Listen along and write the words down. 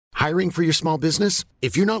Hiring for your small business?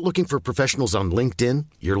 If you're not looking for professionals on LinkedIn,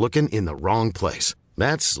 you're looking in the wrong place.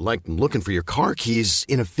 That's like looking for your car keys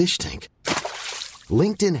in a fish tank.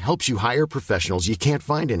 LinkedIn helps you hire professionals you can't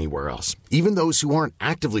find anywhere else, even those who aren't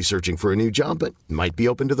actively searching for a new job but might be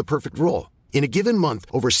open to the perfect role. In a given month,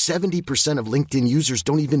 over 70% of LinkedIn users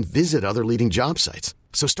don't even visit other leading job sites.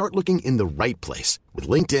 So start looking in the right place. With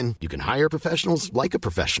LinkedIn, you can hire professionals like a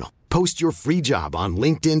professional. Post your free job on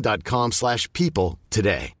linkedin.com/people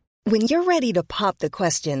today. When you're ready to pop the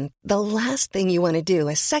question, the last thing you want to do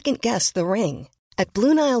is second-guess the ring. At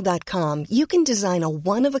BlueNile.com, you can design a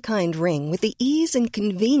one-of-a-kind ring with the ease and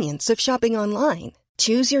convenience of shopping online.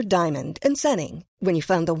 Choose your diamond and setting. When you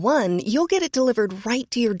find the one, you'll get it delivered right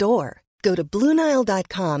to your door. Go to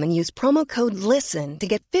BlueNile.com and use promo code LISTEN to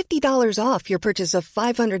get $50 off your purchase of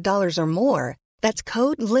 $500 or more. That's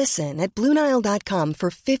code LISTEN at BlueNile.com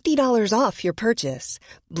for $50 off your purchase.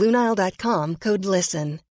 BlueNile.com, code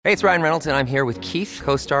LISTEN. Hey, it's Ryan Reynolds, and I'm here with Keith,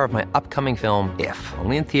 co-star of my upcoming film, If,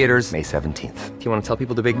 only in theaters May 17th. Do you want to tell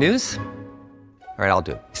people the big news? All right, I'll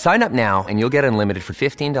do it. Sign up now and you'll get unlimited for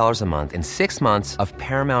 $15 a month and 6 months of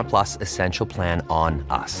Paramount Plus Essential Plan on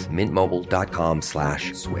us.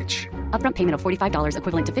 MintMobile.com/switch. Upfront payment of $45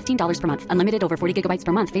 equivalent to $15 per month. Unlimited over 40 gigabytes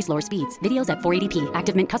per month. Face lower speeds. Videos at 480p.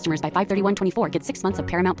 Active Mint customers by 531.24 get 6 months of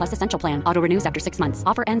Paramount Plus Essential Plan. Auto renews after 6 months.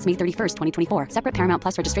 Offer ends May 31st, 2024. Separate Paramount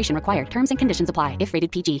Plus registration required. Terms and conditions apply if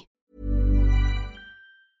rated PG.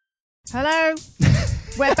 Hello.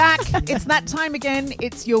 We're back. It's that time again.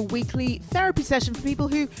 It's your weekly therapy session for people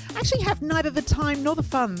who actually have neither the time nor the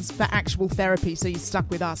funds for actual therapy, so you're stuck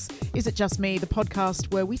with us. Is It Just Me, the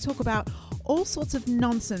podcast where we talk about all sorts of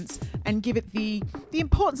nonsense and give it the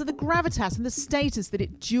importance of the gravitas and the status that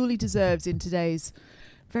it duly deserves in today's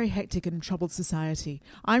very hectic and troubled society.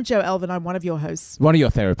 I'm Jo Elvin. I'm one of your hosts. One of your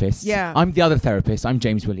therapists. Yeah. I'm the other therapist. I'm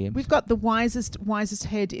James Williams. We've got the wisest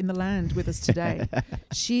head in the land with us today.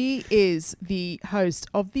 She is the host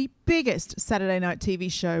of the biggest Saturday night TV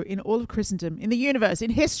show in all of Christendom, in the universe,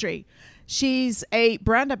 in history. She's a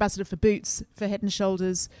brand ambassador for Boots, for Head and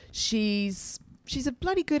Shoulders. She's a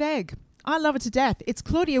bloody good egg. I love her to death. It's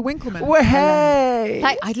Claudia Winkleman. Well, hey!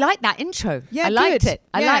 I like that intro. Yeah, I liked good. it.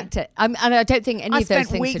 I liked it. And I don't think any of those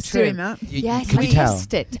things are true. Doing that. Yes, Can I you tell?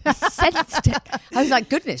 sensed it. I sensed it. I was like,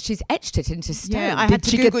 goodness, she's etched it into stone. Yeah, I had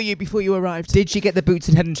to Google you before you arrived. Did she get the Boots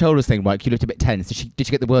and Head and Shoulders thing right? You looked a bit tense. Did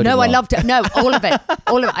she get the word No, wrong? I loved it. No, all of it.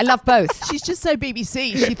 All of it. I love both. She's just so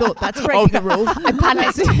BBC. She thought that's breaking the rule. I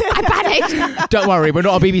panicked. Don't worry, we're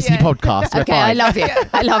not a BBC podcast. We're Okay, fine. I love you.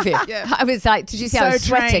 I love you. Yeah. I was like, did you see I was So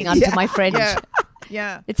sweating trained. under my fringe?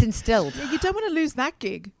 Yeah. It's instilled. You don't want to lose that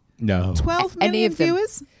gig. No. 12 Any million of them.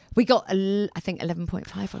 viewers? We got, I think,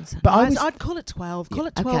 11.5 on Sunday. But I'd call it 12. Call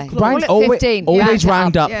it 12. Okay. Claudia. Brian's Call it always, 15. always Round it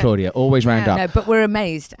round up. up, Yeah. Claudia. Always round Yeah. up. No, but we're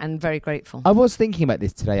amazed and very grateful. I was thinking about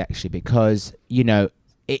this today, actually, because,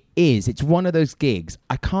 it's one of those gigs.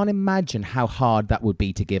 I can't imagine how hard that would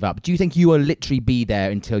be to give up. Do you think you will literally be there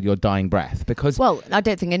until your dying breath? Because Well, I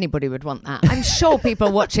don't think anybody would want that. I'm sure people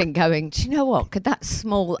are watching going, do you know what? Could that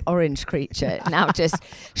small orange creature now just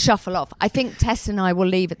shuffle off? I think Tess and I will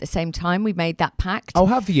leave at the same time. We made that pact. oh,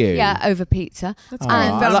 have you? Yeah, over pizza. That's Aw. great.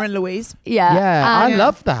 I Velma like- and Louise. Yeah. Yeah, I and-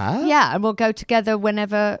 love that. Yeah, and we'll go together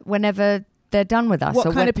whenever they're done with us. What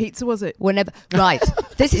or kind of pizza was it? Whenever. Right.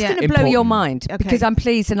 This is Yeah. going to blow your Important. mind Okay. because I'm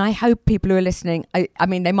pleased and I hope people who are listening, I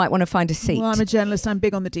mean, they might want to find a seat. Well, I'm a journalist. I'm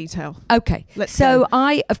big on the detail. Okay. Let's so go.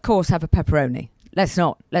 I, of course, have a pepperoni. Let's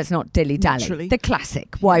not dilly-dally. Naturally. The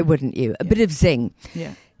classic. Why wouldn't you? A bit of zing.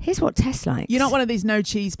 Yeah. Here's what Tess likes. You're not one of these no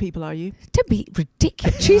cheese people, are you? Don't be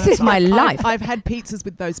ridiculous. Cheese is my life. I've had pizzas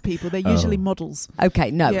with those people. They're usually models. Okay,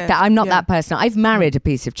 no, Yeah, I'm not yeah. that person. I've married a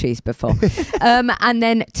piece of cheese before. And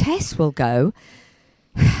then Tess will go,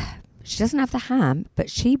 she doesn't have the ham, but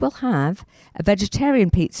she will have a vegetarian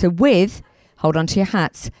pizza with, hold on to your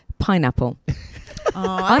hats, pineapple.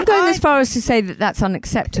 I'm going as far as to say that that's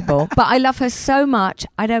unacceptable, but I love her so much,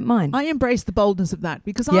 I don't mind. I embrace the boldness of that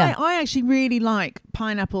because Yeah. I actually really like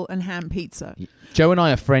pineapple and ham pizza. Joe and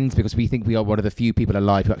I are friends because we think we are one of the few people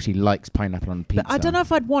alive who actually likes pineapple on pizza. But I don't know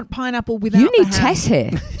if I'd want pineapple without You need the ham. Tess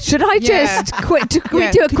here. Should I Yeah. just quit? Can we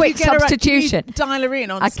Yeah. do a Could quick you get her at- substitution? can you dial her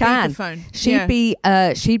in on I can.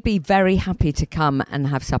 speakerphone. She'd be very happy to come and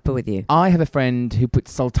have supper with you. I have a friend who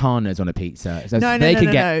puts sultanas on a pizza. So No, they no, can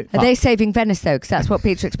no, get no. Are fucked. they saving Venice though? Because that's what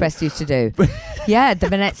Pizza Express used to do. Yeah, the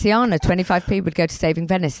Veneziana, 25p would go to Saving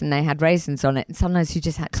Venice, and they had raisins on it. And sometimes you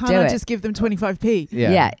just had to Can't do I it. just give them 25p?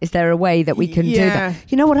 Yeah. Is there a way that we can do Yeah. that?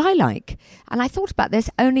 You know what I like? And I thought about this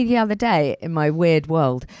only the other day in my weird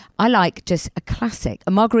world. I like just a classic,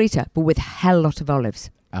 a margarita, but with a hell lot of olives.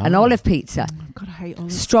 An olive pizza. Oh, God, I hate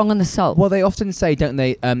olives. Strong on the salt. Well, they often say, don't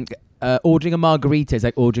they? Ordering a margarita is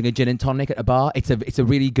like ordering a gin and tonic at a bar. It's a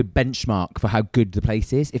really good benchmark for how good the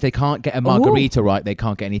place is. If they can't get a margarita right, they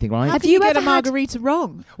can't get anything right. How can you get a margarita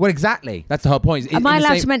wrong? Well, exactly. That's the whole point. Am I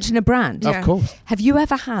allowed to mention a brand? Of course. Have you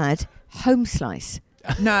ever had Home Slice?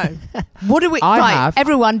 No. What do we? I have.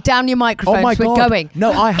 Everyone, down your microphones. Oh my God. We're going.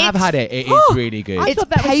 No, I have had it. It is really good. I thought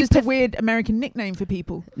that was just a weird American nickname for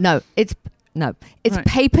people. No, it's Right.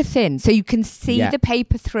 paper thin, so you can see Yeah. the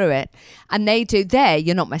paper through it, and they do. There,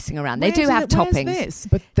 you're not messing around. They do have toppings. Where's this?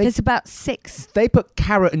 But There's about 6. they put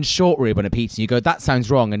carrot and short rib on a pizza. And you go, that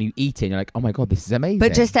sounds wrong, and you eat it. And you're like, oh my God, this is amazing.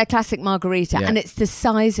 But just their classic margarita, Yeah. and it's the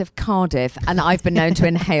size of Cardiff, and I've been known to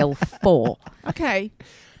inhale 4. Okay.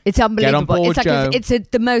 It's unbelievable. board, Joe.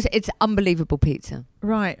 It's unbelievable pizza.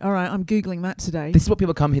 Right. All right. I'm Googling that today. this is what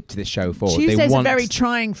people come here to this show for. Tuesdays they are want very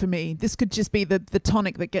trying for me. This could just be the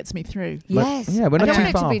tonic that gets me through. Yes. yeah, we're I not don't too want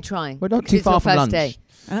it to far. be trying. We're not because too it's far your from first lunch. day.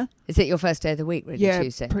 Huh? Is it your first day of the week, really, Yeah,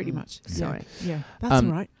 Tuesday? pretty much. Sorry. Yeah. That's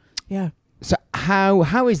all right. Yeah. So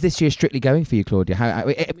how is this year Strictly going for you, Claudia?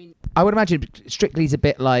 I mean, I would imagine Strictly's a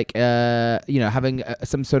bit like having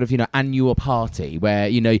some sort of annual party where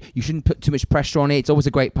you shouldn't put too much pressure on it. It's always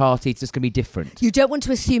a great party. It's just going to be different. You don't want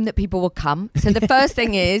to assume that people will come. So the first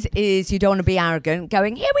thing is you don't want to be arrogant,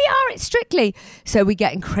 going, here we are, it's Strictly. So we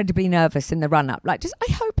get incredibly nervous in the run-up. Like, just,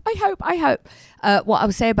 I hope. What I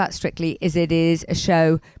would say about Strictly is it is a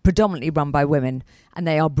show predominantly run by women, and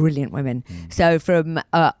they are brilliant women. So from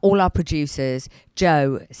all our producers,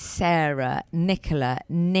 Joe, Sarah, Nicola,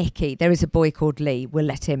 Nikki, there is a boy called Lee. We'll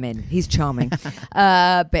let him in. He's charming.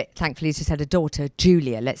 But thankfully he's just had a daughter,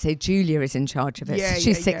 Julia. Let's say Julia is in charge of it. Yeah, So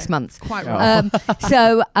she's 6 months. Quite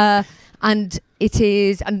right. And it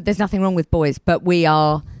is, and there's nothing wrong with boys, but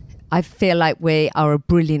I feel like we are a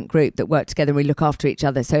brilliant group that work together and we look after each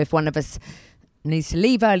other. So if one of us needs to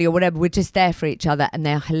leave early or whatever, we're just there for each other, and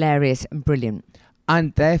they're hilarious and brilliant.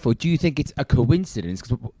 And therefore, do you think it's a coincidence?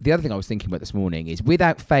 Because the other thing I was thinking about this morning is,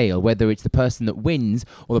 without fail, whether it's the person that wins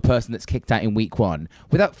or the person that's kicked out in week 1,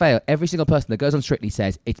 without fail, every single person that goes on Strictly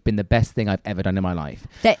says it's been the best thing I've ever done in my life.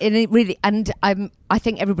 I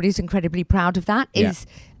think everybody's incredibly proud of that.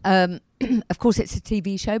 Of course, it's a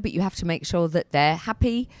TV show, but you have to make sure that they're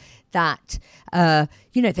happy, that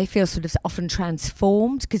they feel sort of often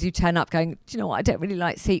transformed, because you turn up going, do you know what, I don't really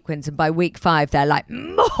like sequins, and by week 5 they're like,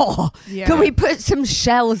 more. Yeah. Can we put some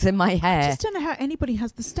shells in my I hair? just don't know how anybody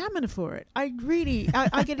has the stamina for it. I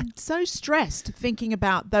get so stressed thinking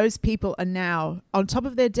about those people are now on top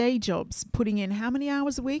of their day jobs, putting in how many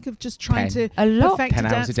hours a week of just trying 10. to A lot. perfect 10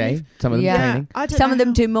 hours dance a day, move. some of them training. I don't Some know of them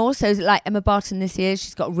how. do more. So like Emma Barton this year,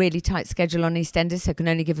 she's got a really tight schedule on EastEnders, so can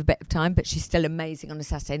only give a bit of time, but she's still amazing on a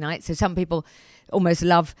Saturday night. So some people almost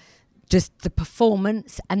love just the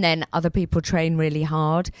performance, and then other people train really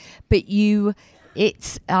hard. But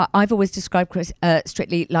I've always described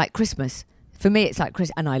Strictly like Christmas. For me, it's like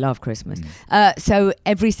Christmas, and I love Christmas. So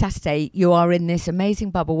every Saturday, you are in this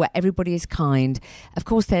amazing bubble where everybody is kind. Of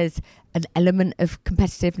course, there's an element of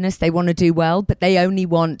competitiveness. They want to do well, but they only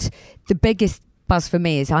want... The biggest buzz for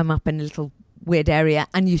me is I'm up in a little weird area,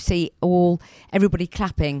 and you see everybody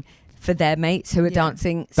clapping for their mates who are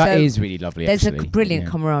dancing. That is really lovely, There's actually. a brilliant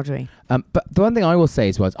camaraderie. But the one thing I will say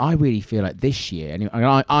is, I really feel like this year, and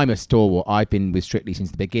I'm a stalwart. I've been with Strictly since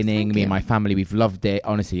the beginning. Me and my family, we've loved it.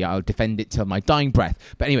 Honestly, I'll defend it till my dying breath.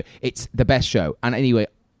 But anyway, it's the best show. And anyway,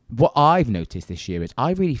 what I've noticed this year is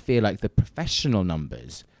I really feel like the professional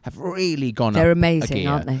numbers have really gone up. They're amazing, a gear.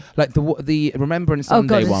 aren't they? Like the Remembrance Oh, Sunday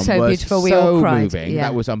God, it's one so was beautiful. We so all cried. moving. Yeah.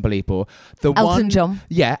 That was unbelievable. The Elton John.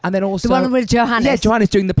 Yeah, and then also... The one with Johannes. Yeah, Johannes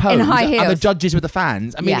doing the pose. In high And the heels. judges with the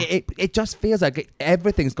fans. I mean, Yeah. it just feels like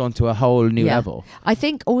everything's gone to a whole new level. I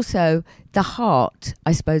think also the heart,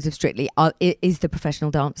 I suppose, of Strictly is the professional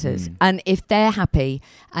dancers. And if they're happy,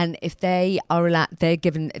 and if they are allowed, they're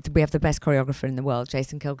given... We have the best choreographer in the world,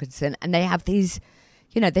 Jason Kilkinson, and they have these...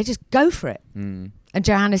 they just go for it. And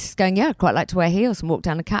Johannes is going, I'd quite like to wear heels and walk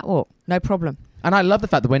down a catwalk. No problem. And I love the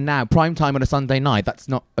fact that we're now prime time on a Sunday night. That's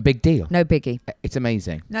not a big deal. No biggie. It's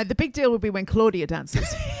amazing. No, the big deal would be when Claudia dances.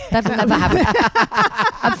 That'll never happen.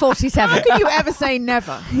 I'm 47. How can you ever say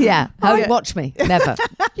never? Yeah. Yeah. Watch me. Never.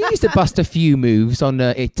 You used to bust a few moves on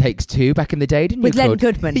It Takes Two back in the day, didn't With you, Len Claude?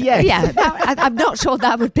 Goodman. Yes. Yeah. I'm not sure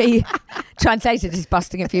that would be translated as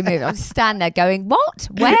busting a few moves. I'd stand there going, what?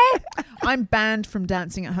 Where? I'm banned from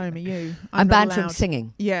dancing at home. Are you? I'm not banned from allowed.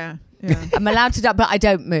 singing. Yeah. I'm allowed to, but I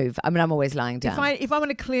don't move. I mean, I'm always lying down. If I want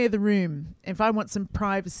to clear the room, if I want some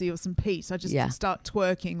privacy or some peace, I just start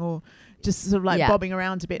twerking or just sort of like Yeah. bobbing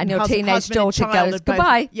around a bit. And your teenage daughter child goes, are both-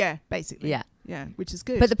 "Goodbye." Yeah, basically. Yeah. Yeah, which is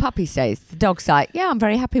good. But the puppy stays. The dog's like, yeah, I'm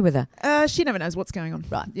very happy with her. She never knows what's going on.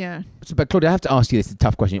 Right. Yeah. But Claudia, I have to ask you this, a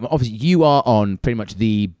tough question. Obviously, you are on pretty much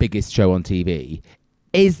the biggest show on TV.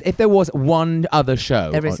 If there was one other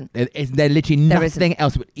show, There isn't. Is there literally There nothing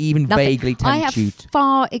else that would even vaguely tempt I have you?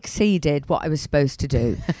 far exceeded what I was supposed to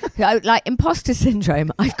do. Like imposter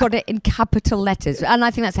syndrome, I've got it in capital letters. And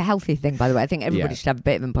I think that's a healthy thing, by the way. I think everybody should have a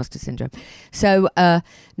bit of imposter syndrome. So,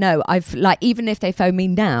 no, I've even if they phone me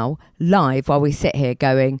now, live, while we sit here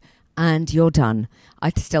going, and you're done, I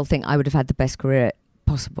still think I would have had the best career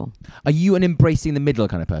possible. Are you an embracing the middle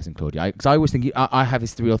kind of person, Claudia? Because I always think I have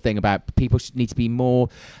this real thing about people need to be more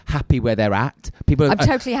happy where they're at. I'm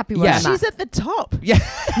totally happy where I'm at. She's at the top. Yeah.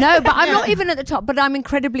 No, but I'm not even at the top, but I'm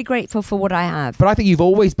incredibly grateful for what I have. But I think you've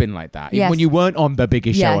always been like that. Yes. When you weren't on the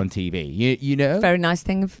biggest show on TV, you know? Very nice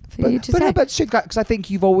thing for you to say. But because I think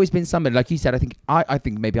you've always been somebody, like you said, I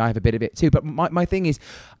think maybe I have a bit of it too. But my thing is,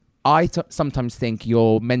 I sometimes think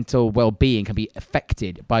your mental well-being can be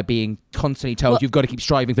affected by being constantly told you've got to keep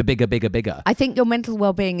striving for bigger, bigger, bigger. I think your mental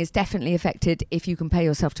well-being is definitely affected if you compare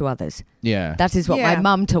yourself to others. Yeah. That is what my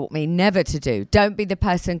mum taught me never to do. Don't be the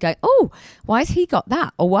person going, oh, why has he got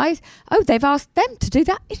that? Or they've asked them to do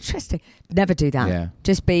that? Interesting. Never do that. Yeah.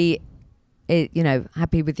 Just be,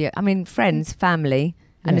 happy with your, friends, family,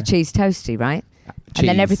 and a cheese toasty, right? Cheese. And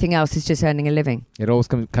then everything else is just earning a living. It always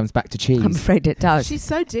comes back to cheese. I'm afraid it does. She's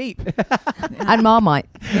so deep. And Marmite.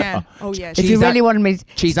 Yeah. Oh, yeah. If you really wanted me to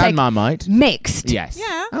cheese and Marmite. Mixed. Yes.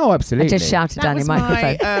 Yeah. Oh, absolutely. I just shouted down your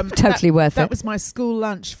microphone. Totally worth it. That was my school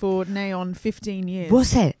lunch for Neon 15 years.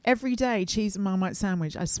 Was it? Every day, cheese and Marmite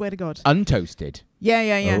sandwich. I swear to God. Untoasted.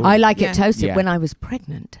 Yeah. Oh. I like it toasted when I was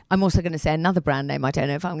pregnant. I'm also going to say another brand name. I don't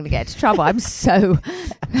know if I'm going to get into trouble. I'm so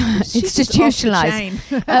institutionalized.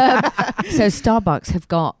 So Starbucks have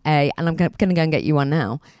got and I'm going to go and get you one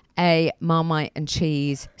now, a Marmite and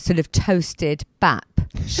cheese sort of toasted bap.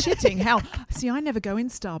 Shitting hell. See, I never go in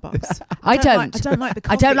Starbucks. I don't like the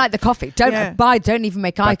coffee. I don't like the coffee. Don't even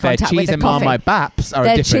make eye contact with the coffee. Cheese and Marmite baps are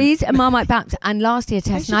different. Cheese and Marmite baps. And last year,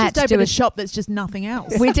 Tess and I had to do a shop that's just nothing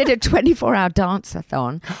else. We did a 24-hour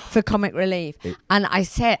dance-a-thon for Comic Relief. And I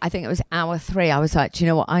think it was hour 3. I was like, do you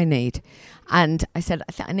know what I need? And I said,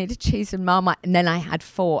 I think I need a cheese and Marmite. And then I had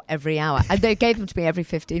 4 every hour. And they gave them to me every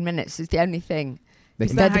 15 minutes. It's the only thing.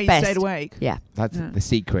 Is that how you stayed awake? Yeah. That's the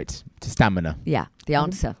secret to stamina. Yeah, the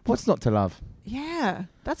answer. What's not to love? Yeah,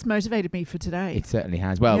 that's motivated me for today. It certainly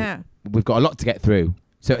has. Well, we've got a lot to get through.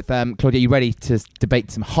 So, Claudia, are you ready to debate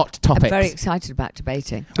some hot topics? I'm very excited about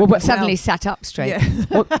debating. Well, suddenly sat up straight. Yeah.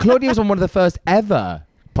 Well, Claudia was on one of the first ever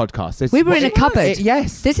podcasts. We were in a cupboard.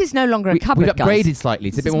 Yes. This is no longer a cupboard, We've upgraded guys. slightly.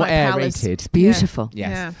 It's a bit more aerated. It's beautiful. Yes.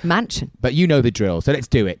 Yeah. Mansion. But you know the drill, so let's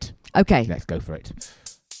do it. Okay. Let's go for it.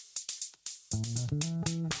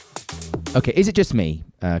 Okay, is it just me,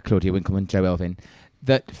 Claudia Winkleman, Joe Elvin,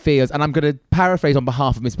 that feels, and I'm going to paraphrase on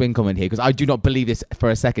behalf of Miss Winkleman here, because I do not believe this for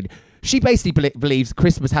a second. She basically believes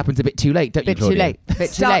Christmas happens a bit too late, don't you, Claudia? Too late.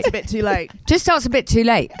 Starts a bit too late. Just starts a bit too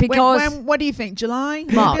late because what do you think? July,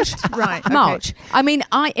 March, right? Okay. March. I mean,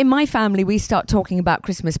 in my family we start talking about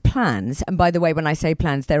Christmas plans, and by the way, when I say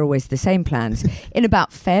plans, they're always the same plans. In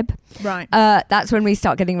about Feb, right? That's when we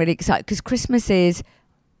start getting really excited because Christmas is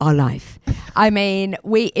our life. I mean,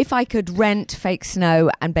 if I could rent fake snow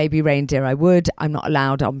and baby reindeer, I would. I'm not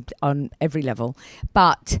allowed on every level.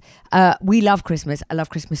 But we love Christmas. I love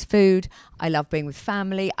Christmas food. I love being with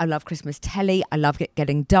family. I love Christmas telly. I love it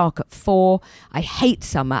getting dark at 4. I hate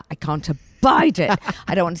summer. I can't abide it.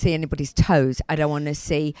 I don't want to see anybody's toes. I don't want to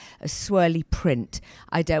see a swirly print.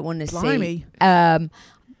 I don't want to see...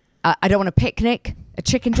 I don't want a picnic, a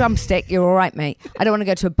chicken drumstick. You're all right, mate. I don't want to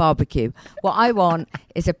go to a barbecue. What I want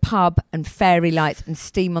is a pub and fairy lights and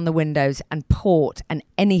steam on the windows and port and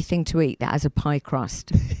anything to eat that has a pie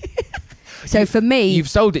crust. So for me... You've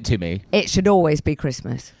sold it to me. It should always be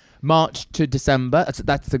Christmas. March to December,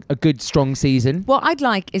 that's a good, strong season. What I'd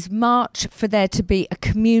like is March for there to be a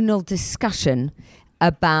communal discussion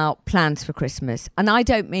about plans for Christmas. And I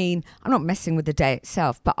don't mean, I'm not messing with the day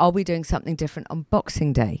itself, but are we doing something different on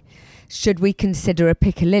Boxing Day? Should we consider a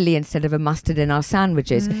piccalilli instead of a mustard in our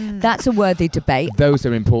sandwiches? That's a worthy debate. Those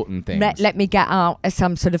are important things. Let me get out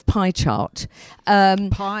some sort of pie chart.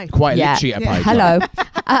 Pie. Quite literally a pie chart. Hello.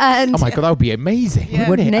 And oh my God, that would be amazing. Yeah.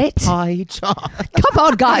 Wouldn't it? Pie chart. Come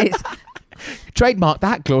on, guys. Trademark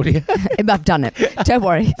that, Claudia. I've done it. Don't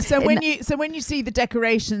worry. So when you see the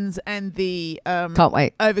decorations and the can't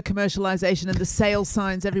wait over commercialization and the sale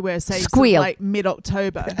signs everywhere say squeal sort of like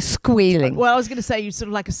mid-October squealing. Well, I was going to say you sort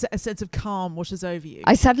of like a sense of calm washes over you.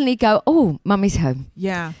 I suddenly go, oh, mummy's home.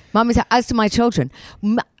 Yeah, mummy's home. As to my children.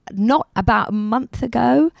 not about a month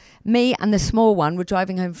ago, me and the small one were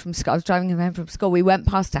driving home from school. I was driving him home from school. We went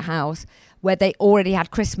past a house where they already had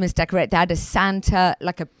Christmas decorated. They had a Santa,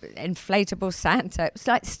 like a inflatable Santa. It was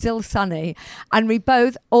like still sunny. And we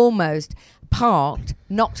both almost parked,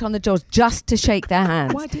 knocked on the doors just to shake their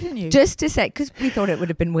hands. Why didn't you? Just to say, because we thought it would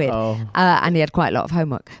have been weird. Oh. And he had quite a lot of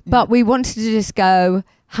homework. But we wanted to just go,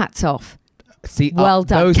 hats off. See, Well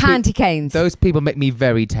done. those Candy canes. Those people make me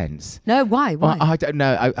very tense. No, why? Why? I don't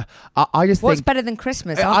know. I just What's think better than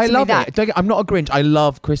Christmas? I Answer me love that. it. I'm not a Grinch. I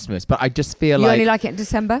love Christmas, but I just feel You like only like it in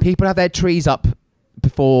December? people have their trees up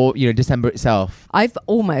before December itself. I've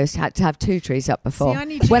almost had to have 2 trees up before. See, I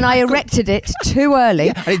need to- when I erected it too early,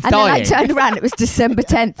 Yeah, and it's then I dying. turned around, it was December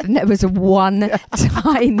 10th, and there was one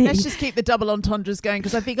tiny. Let's just keep the double entendres going,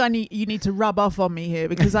 because I think you need to rub off on me here,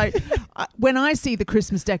 because when I see the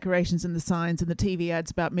Christmas decorations and the signs and the TV ads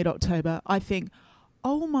about mid-October, I think,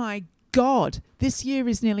 oh my God, this year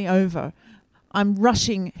is nearly over. I'm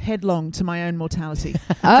rushing headlong to my own mortality.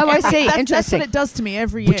 Oh, I see. That's Interesting. what it does to me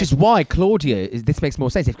every year. Which is why Claudia, this makes more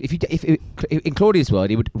sense. If in Claudia's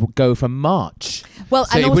world, it would go from March. Well,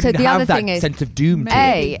 So and it also wouldn't the have other that thing is, sense of doom to it.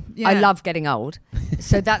 A, Yeah. I love getting old.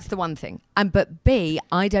 So that's the one thing. But B,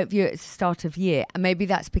 I don't view it as the start of year. And maybe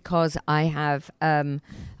that's because I have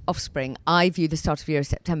offspring. I view the start of year as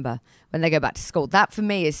September when they go back to school. That for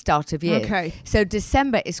me is start of year. Okay. So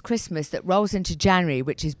December is Christmas that rolls into January,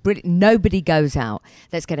 which is brilliant. Nobody goes out.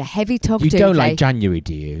 Let's get a heavy top You duvet. don't like January,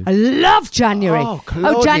 do you? I love January. Oh,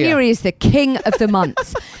 Claudia. January is the king of the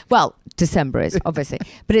months. Well, December is, obviously.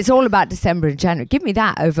 But it's all about December and January. Give me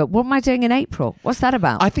that over. What am I doing in April? What's that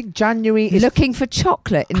about? I think January is... Looking for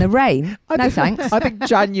chocolate in the rain? No thanks. I think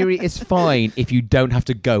January is fine if you don't have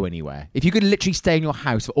to go anywhere. If you could literally stay in your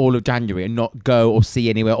house for all of January and not go or see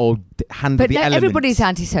anywhere or handle But the no, elements. everybody's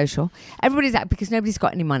antisocial. Everybody's out because nobody's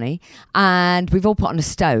got any money, and we've all put on a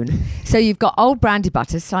stone. So you've got old brandy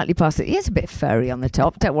butter, slightly past it. It's a bit furry on the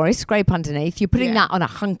top. Don't worry, scrape underneath. You're putting that on a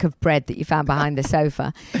hunk of bread that you found behind the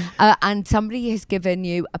sofa, and somebody has given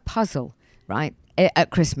you a puzzle, right? At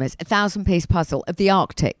Christmas, 1,000-piece puzzle of the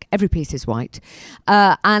Arctic. Every piece is white.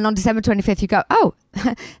 And on December 25th, you go, oh,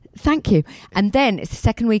 thank you. And then it's the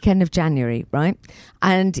second weekend of January, right?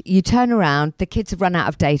 And you turn around, the kids have run out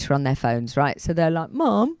of data on their phones, right? So they're like,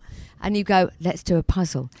 Mom. And you go, let's do a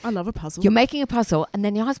puzzle. I love a puzzle. You're making a puzzle, and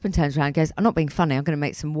then your husband turns around and goes, I'm not being funny, I'm going to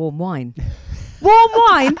make some warm wine. Warm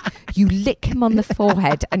wine? You lick him on the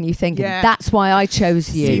forehead and you think, that's why I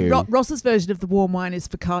chose you. See, Ross's version of the warm wine is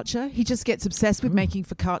focaccia. He just gets obsessed with making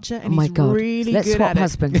focaccia, and my he's God. really Let's good swap at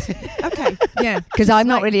husbands. it. Okay, yeah. Because I'm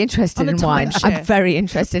not really interested on a in wine. timeshare. I'm very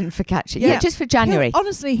interested in focaccia. Yeah, just for January.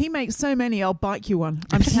 Honestly, he makes so many, I'll bike you one.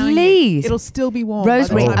 I'm telling Please. you. It'll still be warm. by the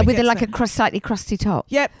Rosemary time it with gets like there. a slightly crusty top.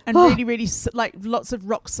 Yep, and Oh. really, like lots of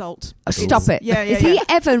rock salt. Stop it. Yeah, Is he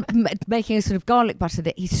ever making a sort of garlic butter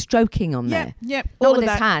that he's stroking on there? Yep, Not all with of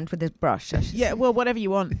his that. hand, with his brush. I should Yeah, say. well, whatever you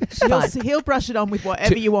want. Fine. He'll brush it on with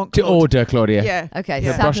whatever you want. To Claude. order, Claudia. Yeah. Okay,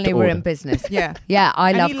 Yeah. Brush suddenly to we're order. in business. Yeah. Yeah,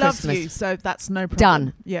 I And love he Christmas. loves you, so that's no problem.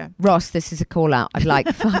 Done. Yeah. Ross, this is a call out. I'd like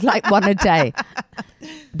one a day.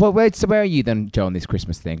 Well, where are you then, Joe, on this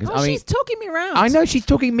Christmas thing? 'Cause, Oh, she's talking me around. I know she's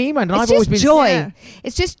talking me, man. And It's I've always just been joy. Yeah.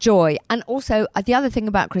 It's just joy. And also, the other thing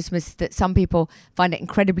about Christmas is that some people find it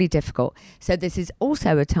incredibly difficult. So this is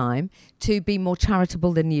also a time to be more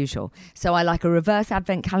charitable than usual. So I like a reverse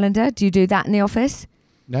advent calendar. Do you do that in the office?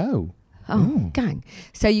 No. Oh, gang.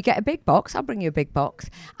 So you get a big box. I'll bring you a big box.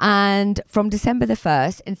 And from December the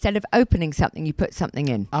 1st, instead of opening something, you put something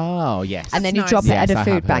in. Oh, yes. And then you nice. drop it Yes, at a I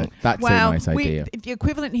food have bank. heard. That's Well, a nice idea. the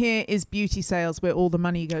equivalent here is beauty sales, where all the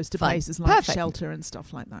money goes to Fine. places like Perfect. shelter and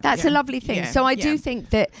stuff like that. That's Yeah. a lovely thing. Yeah. So I Yeah. do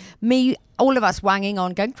think that all of us wanging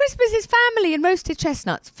on going, Christmas is family and roasted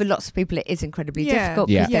chestnuts. For lots of people, it is incredibly Yeah. difficult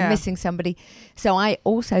Yeah. because they're Yeah. missing somebody. So I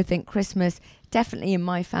also think Christmas, definitely in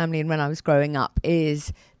my family and when I was growing up,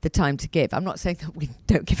 is the time to give. I'm not saying that we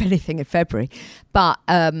don't give anything in February, but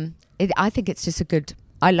I think it's just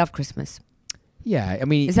I love Christmas. Yeah, I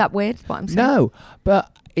mean... Is that weird, what I'm saying? No, but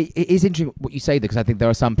it is interesting what you say, because I think there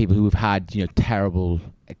are some people who have had, terrible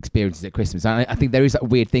experiences at Christmas. And I think there is that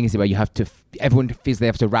weird thing is where you have to, everyone feels they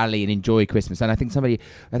have to rally and enjoy Christmas. And I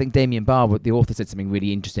think Damien Barr, the author, said something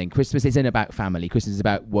really interesting. Christmas isn't about family. Christmas is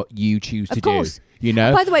about what you choose to Of course. do. You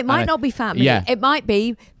know? By the way, it might not be family. Yeah. It might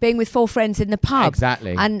be being with 4 friends in the pub.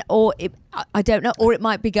 Exactly. I don't know. Or it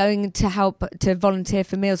might be going to help to volunteer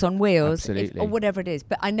for Meals on Wheels. Absolutely. Or whatever it is.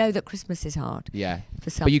 But I know that Christmas is hard. Yeah.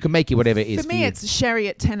 For some. But you can make it whatever it is For me, you. it's sherry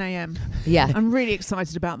at 10 a.m. Yeah. I'm really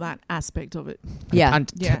excited about that aspect of it. Yeah.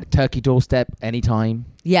 And Yeah. turkey doorstep anytime.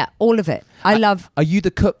 Yeah. All of it. I love... Are you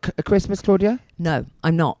the cook at Christmas, Claudia? No,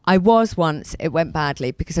 I'm not. I was once. It went badly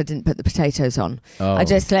because I didn't put the potatoes on. Oh. I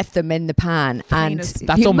just left them in the pan. Heinous. And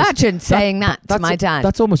That's you almost- imagine saying that to my dad.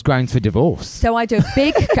 That's almost grounds for divorce. So I do a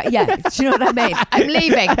big, yeah, do you know what I mean? I'm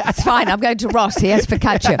leaving. It's fine. I'm going to Ross. He has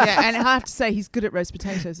focaccia. Yeah, and I have to say he's good at roast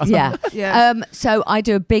potatoes. Yeah. Yeah. So I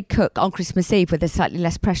do a big cook on Christmas Eve where there's slightly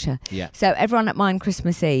less pressure. Yeah. So everyone at mine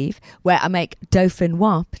Christmas Eve, where I make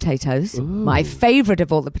dauphinoise potatoes, my favourite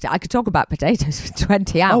of all the potatoes. I could talk about potatoes for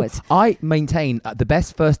 20 hours. Oh, I maintain the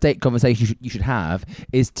best first date conversation you should have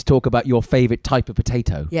is to talk about your favourite type of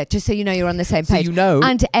potato. Yeah, just so you know you're on the same So page. you know.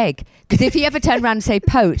 And egg. Because if you ever turn around and say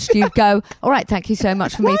poached, you'd go, all right, thank you so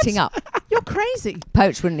much for What? meeting up. You're crazy.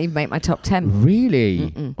 Poached wouldn't even make my top 10.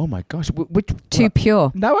 Really? Oh my gosh. Too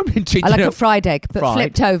pure. Now I'm intrigued. I like to know- a fried egg, but Fried.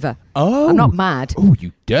 flipped over. Oh. I'm not mad. Oh,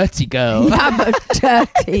 you dirty girl. I'm a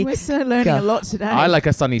dirty. We're still learning Go. a lot today. I like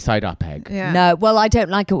a sunny side up egg. Yeah. No, well, I don't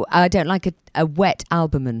like a wet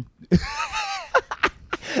albumin.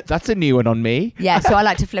 That's a new one on me. Yeah, so I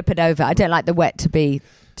like to flip it over. I don't like the wet to be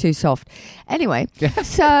too soft. Anyway,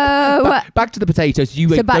 so Back to the potatoes. You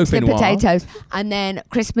so ate back to the dauphinoise. potatoes, and then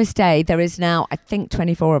Christmas Day there is now I think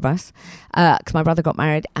 24 of us because my brother got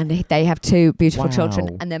married and they have 2 beautiful Wow.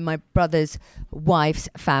 children, and then my brother's wife's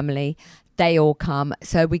family, they all come,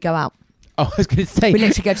 so we go out. Oh, I was going to say. We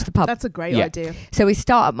literally go to the pub. That's a great Yeah. idea. So we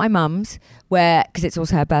start at my mum's, where because it's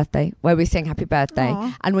also her birthday, where we sing happy birthday,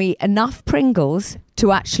 Aw. and we enough Pringles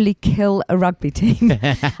to actually kill a rugby team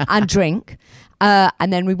and drink.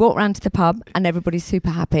 And then we walk round to the pub, and everybody's super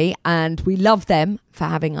happy, and we love them for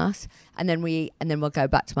having us. And then we'll go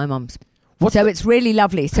back to my mum's. What's So the- it's really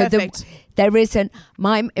lovely. So Perfect. there isn't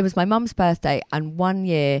it was my mum's birthday, and one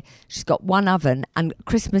year she's got one oven, and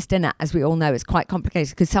Christmas dinner, as we all know, is quite complicated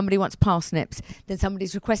because somebody wants parsnips, then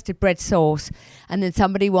somebody's requested bread sauce, and then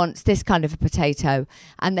somebody wants this kind of a potato,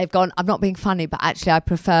 and they've gone, I'm not being funny, but actually I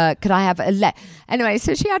prefer, could I have anyway,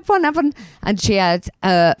 so she had one oven and she had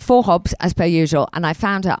 4 hobs as per usual, and I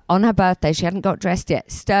found her on her birthday, she hadn't got dressed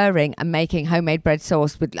yet, stirring and making homemade bread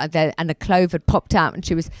sauce with and a clove had popped out, and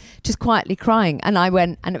she was just quietly crying, and I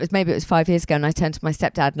went, and it was 5 years ago, and I turned to my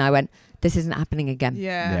stepdad and I went, this isn't happening again.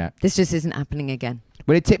 Yeah. This just isn't happening again.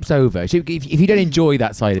 When it tips over, if you don't enjoy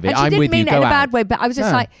that side of it, And she I'm didn't with you. mean it Go in a out. bad way, but I was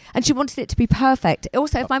just No. like, and she wanted it to be perfect.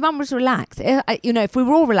 Also, if my mum was relaxed, if we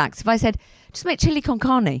were all relaxed, if I said, just make chili con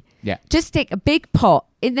carne, Yeah. just stick a big pot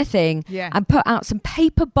in the thing Yeah. and put out some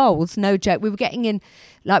paper bowls, no joke. We were getting in,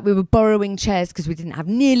 like we were borrowing chairs because we didn't have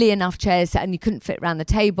nearly enough chairs and you couldn't fit around the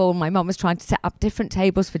table. My mum was trying to set up different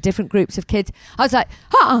tables for different groups of kids. I was like,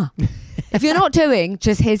 if you're not doing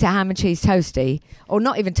just here's a ham and cheese toasty, or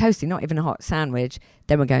not even toasty, not even a hot sandwich,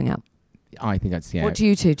 then we're going out. I think that's What do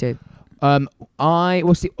you two do? We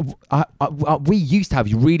used to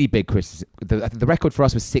have really big Christmas. The record for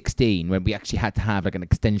us was 16 when we actually had to have like an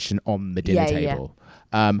extension on the dinner Yeah. table.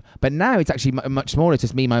 But now it's actually much smaller. It's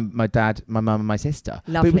just me, my dad, my mum, and my sister.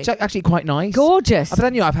 Lovely. Which is actually quite nice. Gorgeous. But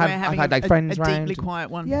then I've We're had having like a friends a round. deeply quiet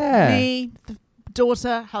one. Yeah. Me,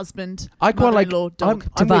 daughter, husband, I quite like. mother-in-law, dog.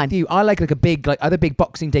 I'm Divine. with you. I like a big either big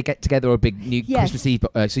Boxing Day get together or a big new Yes. Christmas Eve.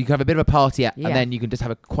 So you can have a bit of a party Yeah. and then you can just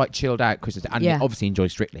have a quite chilled out Christmas and Yeah. obviously enjoy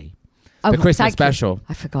Strictly. Oh, The Christmas thank you. special.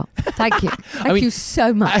 I forgot. Thank you. Thank mean- you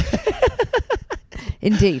so much.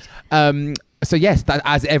 Indeed. So yes, that,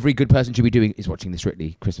 as every good person should be doing, is watching the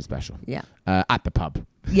Strictly Christmas special. Yeah. At the pub.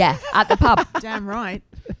 Yeah. At the pub. Damn right.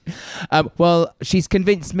 Well, she's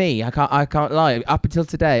convinced me. I can't lie. Up until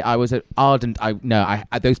today, I was an ardent.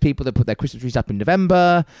 Those people that put their Christmas trees up in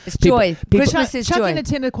November. It's joy. Christmas Chuck, is chuck joy. in a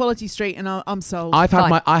tin of Quality Street and I'm sold. I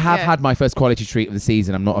Fine. have Yeah. had my first quality treat of the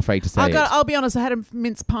season. I'm not afraid to say it. I'll be honest, I had a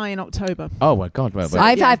mince pie in October. Oh my God! Well, So- well.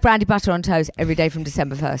 I've Yeah. had brandy butter on toast every day from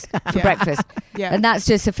December 1st for Yeah. breakfast. Yeah. And that's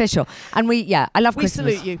just official. And I love We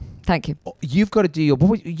Christmas. salute you. Thank you. You've got to do your.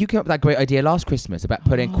 You came up with that great idea last Christmas about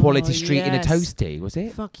putting Quality Street in a yes. toasty. Was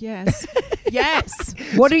it? Fuck yes. Yes.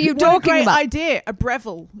 What are you What a talking great about? idea. A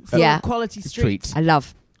Breville for Yeah. Quality Street. Treat. I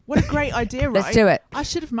love. What a great idea, right? Let's do it. I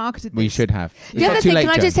should have marketed this. We should have. It's The not other too thing, late, can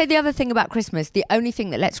I Joan. just say the other thing about Christmas? The only thing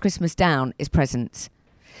that lets Christmas down is presents.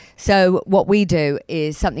 So what we do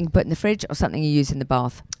is something you put in the fridge or something you use in the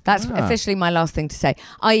bath. That's officially my last thing to say.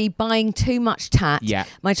 I.e. buying too much tat. Yeah.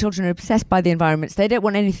 My children are obsessed by the environment. So they don't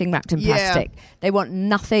want anything wrapped in Yeah. plastic. They want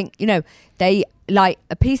nothing. They like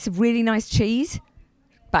a piece of really nice cheese.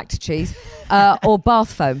 Back to cheese. Or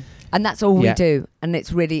bath foam. And that's all we Yeah. do. And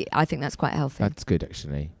it's really, I think that's quite healthy. That's good,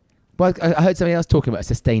 actually. Well, I heard somebody else talking about a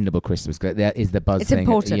sustainable Christmas. There is the buzz It's thing.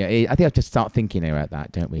 important. Yeah, I think I have to start thinking about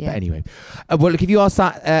that, don't we? Yeah. But anyway, well, look, if you are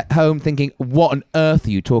sat at home thinking, what on earth are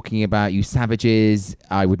you talking about, you savages?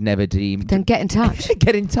 I would never dream. Then get in touch.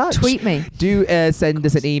 Get in touch. Tweet me. Do send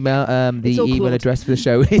us an email. The all email Claude. address for the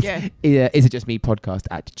show is Yeah. is it just me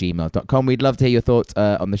podcast@gmail.com. We'd love to hear your thoughts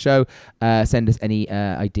on the show. Send us any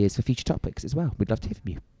ideas for future topics as well. We'd love to hear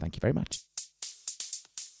from you. Thank you very much.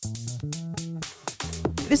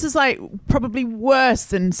 This is like probably worse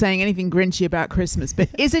than saying anything grinchy about Christmas, but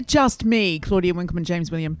is it just me, Claudia Winkleman and James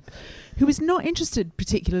William, who is not interested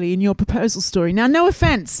particularly in your proposal story? Now, no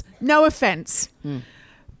offence,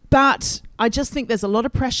 but I just think there's a lot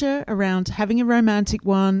of pressure around having a romantic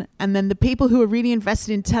one, and then the people who are really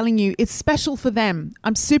invested in telling you it's special for them.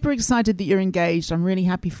 I'm super excited that you're engaged. I'm really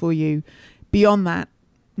happy for you. Beyond that,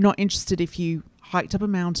 not interested if you hiked up a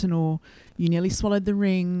mountain or you nearly swallowed the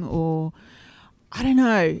ring or... I don't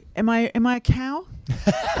know. Am I a cow?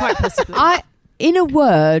 Quite possibly. In a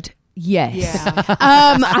word, yes.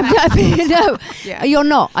 Yeah. No, Yeah. you're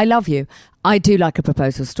not. I love you. I do like a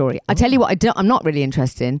proposal story. I tell you what, I'm not really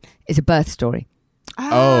interested in is a birth story.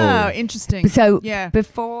 Oh, interesting. So yeah.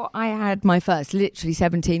 before I had my first, literally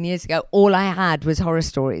 17 years ago, all I had was horror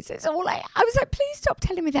stories. It's all I was like, please stop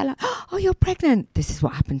telling me. They're like, oh, you're pregnant. This is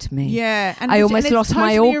what happened to me. Yeah. I almost it's lost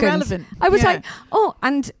my totally organs. irrelevant. I was Yeah. like, oh,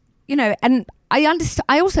 and and I understand.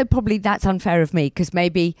 I also probably that's unfair of me because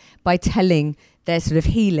maybe by telling they're sort of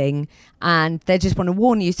healing and they just want to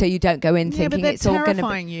warn you so you don't go in thinking but it's all going to be.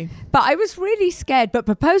 terrifying you. But I was really scared. But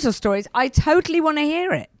proposal stories, I totally want to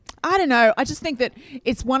hear it. I don't know. I just think that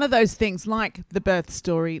it's one of those things like the birth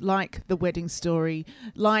story, like the wedding story,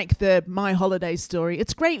 like the My Holiday story.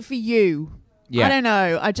 It's great for you. Yeah. I don't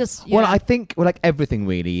know. I just... Well, I think, like everything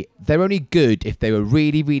really, they're only good if they were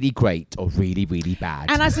really, really great or really, really bad.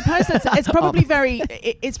 And I suppose it's probably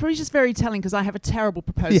it's probably just very telling because I have a terrible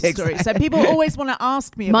proposal story. So people always want to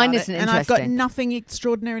ask me about Mine it. isn't And I've got interesting. nothing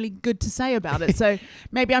extraordinarily good to say about it. So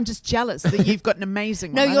maybe I'm just jealous that you've got an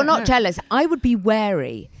amazing No, one. I you're don't not know. jealous. I would be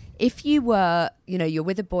wary if you were, you're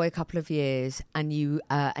with a boy a couple of years and you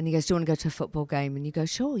and he goes, do you want to go to a football game? And you go,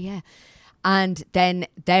 sure, yeah. And then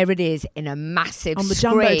there it is in a massive On the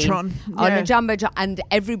screen, Jumbotron. on Yeah. a Jumbotron, and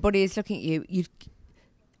everybody is looking at you.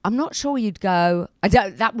 I'm not sure you'd go. I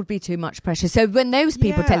don't. That would be too much pressure. So when those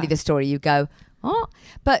people tell Yeah. you the story, you go, oh.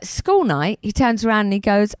 But school night, he turns around and he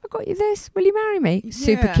goes, I got you this. Will you marry me?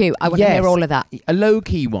 Super Yeah. cute. I want to hear all of that. A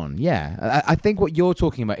low-key one, yeah. I think what you're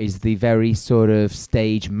talking about is the very sort of I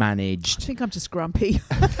stage-managed... think I'm just grumpy.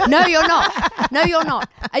 No, you're not. No, you're not.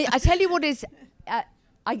 I tell you what is.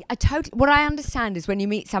 I totally. What I understand is when you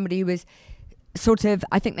meet somebody who is sort of,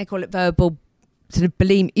 I think they call it verbal sort of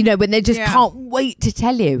bulimia. When they just Yeah. can't wait to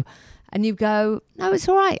tell you, and you go, no, it's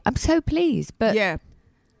all right. I'm so pleased. But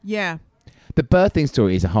yeah. The birthing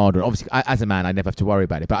story is a hard one. Obviously, as a man, I never have to worry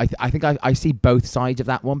about it. But I think I see both sides of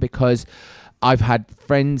that one because I've had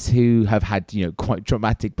friends who have had, quite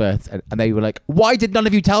traumatic births and they were like, why did none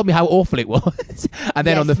of you tell me how awful it was? And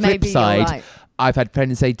then Yes, on the flip maybe you're side, right. I've had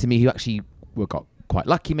friends say to me who actually got quite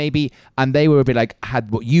lucky maybe, and they were a bit like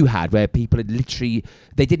had what you had, where people had literally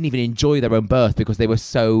they didn't even enjoy their own birth because they were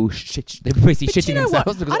so they were basically But shitting you know themselves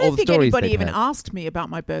what? because I of all don't the think stories anybody they'd even heard. asked me about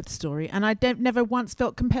my birth story, and I never once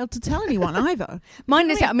felt compelled to tell anyone either. mine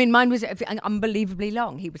is. I mean, mine was unbelievably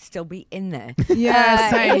long. He would still be in there.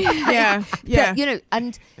 Yeah, same. Yeah.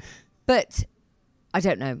 But, but I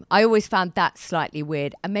don't know. I always found that slightly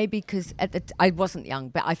weird, and maybe because I wasn't young,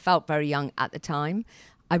 but I felt very young at the time.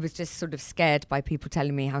 I was just sort of scared by people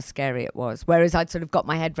telling me how scary it was. Whereas I'd sort of got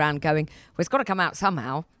my head round going, well, it's got to come out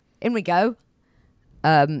somehow. In we go.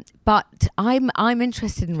 But I'm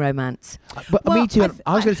interested in romance. But Well, me too. I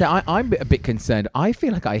I was going to say I'm a bit concerned. I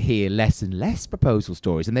feel like I hear less and less proposal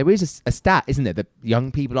stories, and there is a stat, isn't there, that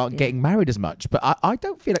young people aren't getting married as much. But I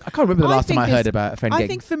don't feel like I can't remember the last time I heard about a friend I getting.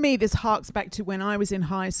 think for me, this harks back to when I was in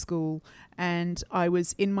high school and I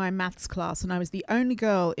was in my maths class, and I was the only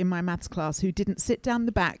girl in my maths class who didn't sit down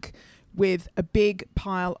the back with a big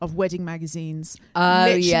pile of wedding magazines,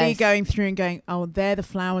 literally yes. going through and going, oh, they're the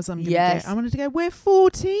flowers I'm going to Yes. get. I wanted to go, we're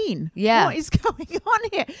 14. Yeah. What is going on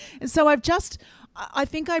here? And so I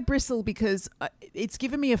think I bristle because it's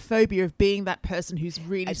given me a phobia of being that person who's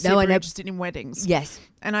really super interested in weddings. Yes.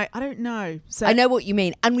 And I don't know. So I know what you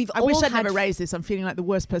mean. And I wish I'd never raised this. I'm feeling like the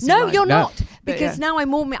worst person. No, alive. you're No. not. But Because yeah. now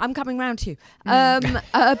I'm coming round to you.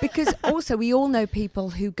 Because also we all know people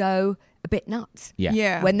who go a bit nuts.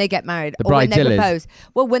 Yeah. When they get married The or when they bridezillas. propose.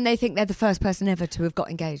 Well, when they think they're the first person ever to have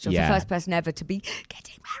got engaged or Yeah. the first person ever to be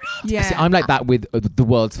getting married. Yeah. See, I'm like that with the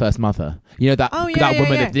world's first mother. You know that Oh, yeah, that yeah,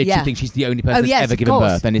 woman yeah. that literally Yeah. thinks she's the only person Oh, yes, that's ever of given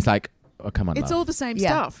course. birth, and it's like, come on, It's love. all the same Yeah.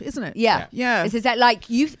 stuff, isn't it? Yeah. Yeah. Is that like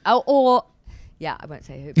you, or yeah, I won't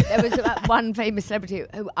say who, but there was one famous celebrity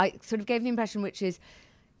who I sort of gave the impression, which is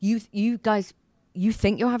you guys, you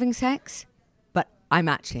think you're having sex, but I'm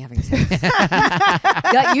actually having sex.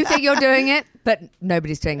 Like, you think you're doing it, but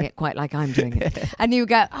nobody's doing it quite like I'm doing it. And you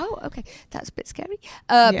go, oh, okay, that's a bit scary.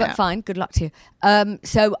 But fine, good luck to you.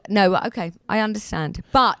 So, no, okay, I understand.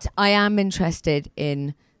 But I am interested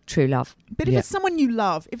in true love. But if it's someone you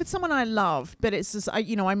love, if it's someone I love, but it's just, I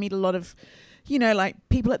meet a lot of, like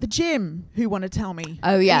people at the gym who want to tell me.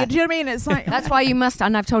 Oh, yeah. Do you know what I mean? It's like, That's why you must,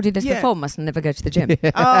 and I've told you this before, must never go to the gym.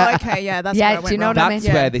 oh, okay, yeah, that's Yeah, where I went do you know wrong. what I mean? That's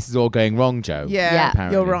Yeah. where this is all going wrong, Joe. Yeah,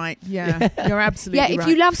 apparently. you're right. Yeah, you're absolutely Yeah, right. if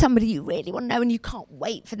you love somebody, you really want to know, and you can't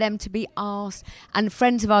wait for them to be asked. And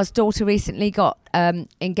friends of ours' daughter recently got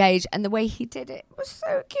engaged, and the way he did it was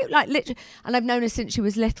so cute, like literally. And I've known her since she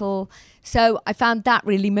was little, so I found that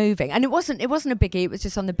really moving. And it wasn't a biggie; it was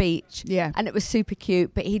just on the beach. Yeah. and it was super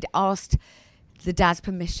cute. But he'd asked the dad's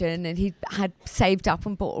permission, and he had saved up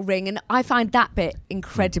and bought a ring, and I find that bit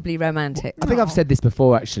incredibly romantic. I think I've said this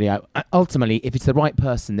before, actually. Ultimately, if it's the right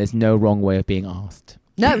person, there's no wrong way of being asked.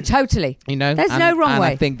 No, totally. There's no wrong way.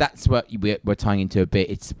 I think that's what we're tying into a bit.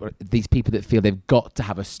 It's these people that feel they've got to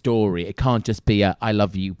have a story. It can't just be a, I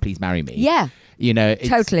love you, please marry me. Yeah. It's,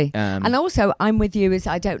 Totally. And also, I'm with you, is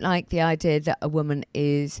I don't like the idea that a woman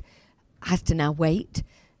has to now wait.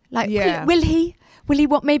 Like, Yeah. will he? Will he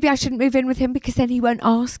what? Maybe I shouldn't move in with him because then he won't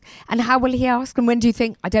ask. And how will he ask? And when do you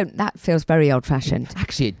think? That feels very old fashioned.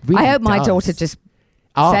 Actually, it really I hope my does. daughter just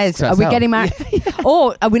Asks says, are we herself. getting married?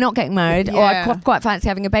 Or are we not getting married? Or I Yeah. quite fancy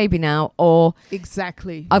having a baby now. Or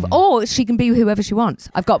exactly. or she can be whoever she wants.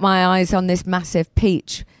 I've got my eyes on this massive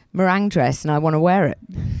peach meringue dress and I want to wear it.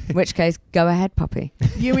 In which case, go ahead, puppy.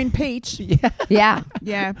 You in peach? Yeah,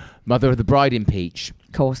 Yeah. Mother of the bride in peach.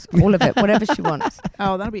 of course. All of it, whatever she wants.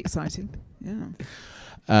 Oh, that'll be exciting.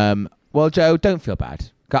 Yeah. Well, Joe, don't feel bad.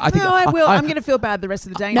 I think I will. I'm going to feel bad the rest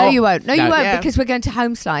of the day. No, you won't. No, you No. won't, Yeah. because we're going to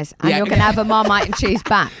Home Slice and Yeah. you're going to have a Marmite and cheese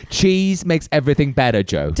back. Cheese makes everything better,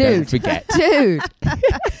 Joe. Don't Dude. forget. Dude.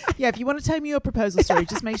 Yeah, if you want to tell me your proposal story,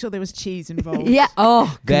 just make sure there was cheese involved. Yeah.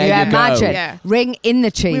 Oh, There can you you go. imagine? Yeah. Ring in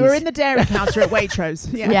the cheese. We were in the dairy counter at Waitrose.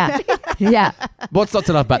 Yeah. Yeah. What's not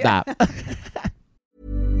to love about that?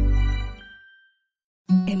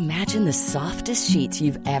 Imagine the softest sheets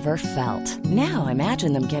you've ever felt. Now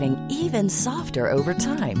imagine them getting even softer over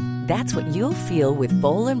time. That's what you'll feel with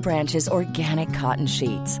Boll & Branch's organic cotton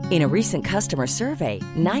sheets. In a recent customer survey,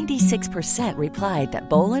 96% replied that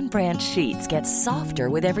Boll & Branch sheets get softer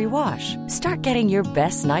with every wash. Start getting your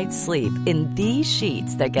best night's sleep in these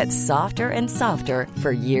sheets that get softer and softer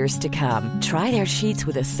for years to come. Try their sheets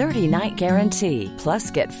with a 30-night guarantee. Plus,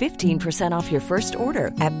 get 15% off your first order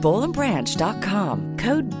at bollandbranch.com.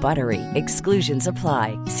 Code BUTTERY. Exclusions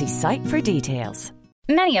apply. See site for details.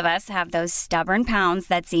 Many of us have those stubborn pounds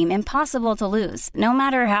that seem impossible to lose, no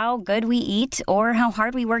matter how good we eat or how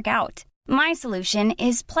hard we work out. My solution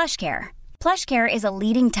is PlushCare. PlushCare is a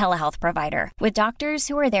leading telehealth provider with doctors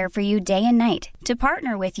who are there for you day and night to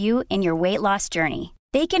partner with you in your weight loss journey.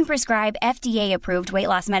 They can prescribe FDA-approved weight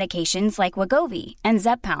loss medications like Wegovy and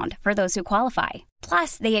Zepbound for those who qualify.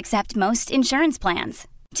 Plus, they accept most insurance plans.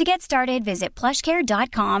 To get started, visit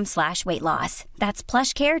plushcare.com/weightloss. That's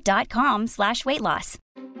plushcare.com/weightloss.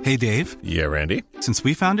 Hey, Dave. Yeah, Randy. Since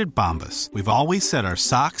we founded Bombas, we've always said our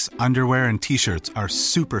socks, underwear, and T-shirts are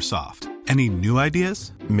super soft. Any new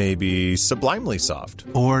ideas? Maybe sublimely soft.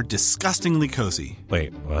 Or disgustingly cozy?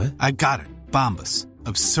 Wait, what? I got it. Bombas.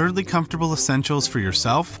 Absurdly comfortable essentials for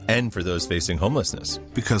yourself And for those facing homelessness.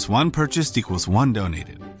 because one purchased equals one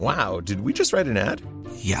donated. Wow, did we just write an ad?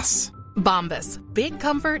 Yes. Bombas. Big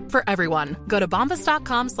comfort for everyone. Go to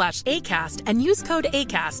bombas.com/ACAST and use code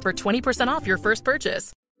ACAST for 20% off your first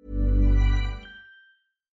purchase.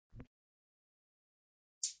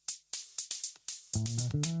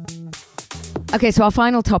 Okay, so our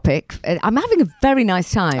final topic. I'm having a very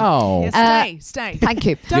nice time. Oh. Yeah, stay. Thank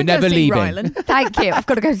you. Don't You're never go sing leaving. Rylan. Thank you. I've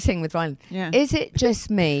got to go sing with Rylan. Yeah. Is it just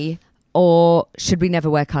me, or should we never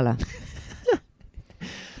wear colour?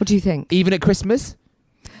 What do you think? Even at Christmas?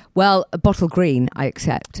 Well, a bottle green, I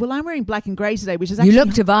accept. Well, I'm wearing black and grey today, which is You actually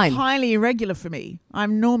look divine. highly irregular for me.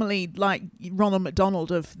 I'm normally like Ronald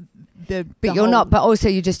McDonald of the. But you're not. But also,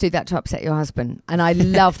 you just do that to upset your husband. And I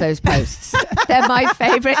love those posts. They're my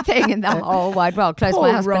favourite thing in the whole wide world. Close Poor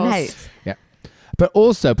my husband Ross. hates. Yeah. But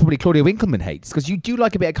also, probably Claudia Winkleman hates, because you do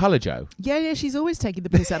like a bit of colour, Joe. Yeah, she's always taking the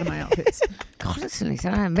piss out of my outfits. Constantly. So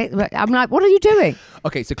I'm like, what are you doing?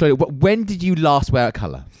 Okay, so Claudia, when did you last wear a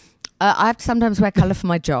colour? I have to sometimes wear colour for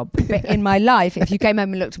my job. But in my life, if you came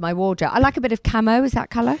home and looked at my wardrobe, I like a bit of camo. Is that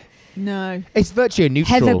colour? No. It's virtually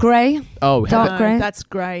neutral. Heather grey. Oh, dark grey. That's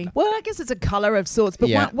grey. Well, I guess it's a colour of sorts. But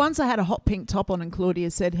Yeah. once I had a hot pink top on, and Claudia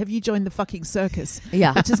said, "Have you joined the fucking circus?"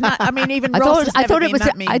 Yeah. Which is not. I mean, even I Ross thought, has never been it was.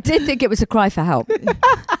 that mean. I did think it was a cry for help.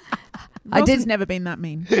 Ross has never been that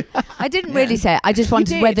mean. I didn't really say it. I just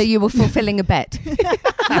wondered did. whether you were fulfilling a bet.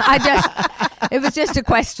 It was just a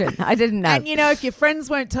question. I didn't know. And if your friends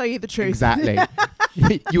won't tell you the truth, Exactly.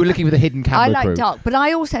 You were looking for the hidden camera I like crew. dark, but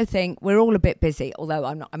I also think we're all a bit busy. Although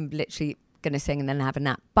I'm not. I'm literally going to sing and then have a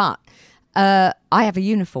nap. But I have a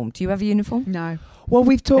uniform. Do you have a uniform? No. Well,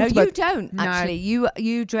 we've talked No, about... you don't. No. Actually,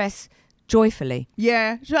 you dress joyfully.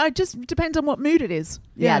 Yeah, I just depends on what mood it is.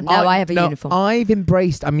 Yeah, no, I have a uniform. I've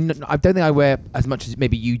embraced, I mean, I don't think I wear as much as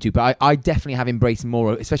maybe you do, but I definitely have embraced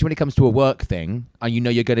more, especially when it comes to a work thing, and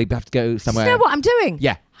you're going to have to go somewhere. Do you know what I'm doing?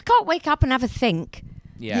 Yeah. I can't wake up and have a think.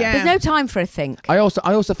 Yeah. There's no time for a think. I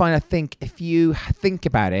also find, I think, if you think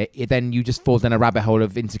about it, then you just fall down a rabbit hole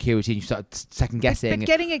of insecurity and you start second guessing. But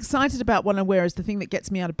getting excited about what I wear is the thing that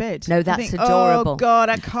gets me out of bed. No, I that's think, adorable. Oh God,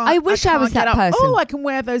 I can't. I wish I was can't get that up. person. Oh, I can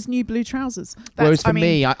wear those new blue trousers. Whereas for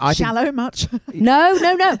me, I think- shallow much.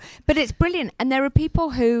 No. But it's brilliant. And there are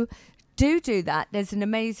people who do that. There's an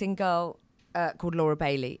amazing girl called Laura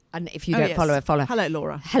Bailey. And if you don't follow her, follow her. Hello,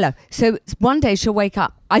 Laura. Hello. So one day she'll wake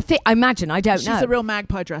up. I imagine, I don't know. She's a real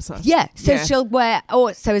magpie dresser. Yeah. So she'll wear,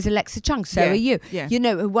 so is Alexa Chung. So Yeah, are you. yeah. You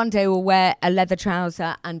know, one day will wear a leather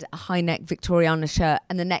trouser and a high neck Victoriana shirt.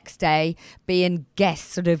 And the next day be in Guess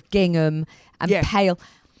sort of gingham and Yeah. pale.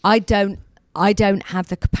 I don't have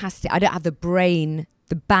the capacity. I don't have the brain,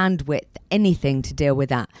 the bandwidth, anything to deal with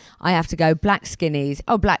that. I have to go black skinnies,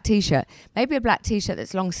 black t-shirt, maybe a black t-shirt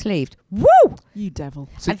that's long sleeved. Woo! You devil.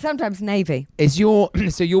 And sometimes navy. Is your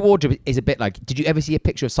wardrobe is a bit like, did you ever see a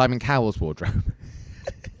picture of Simon Cowell's wardrobe?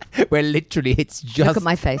 Where literally it's just... Look at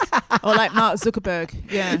my face. Or like Mark Zuckerberg.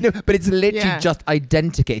 Yeah. No, but it's literally Yeah. just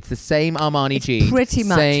identical. It's the same Armani It's jeans, pretty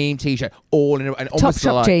much. same t-shirt, all in and Top almost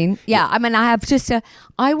shop like, jean. Yeah, I mean, I have just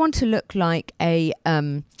I want to look like a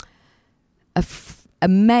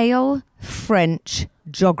male French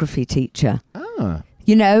geography teacher. Ah.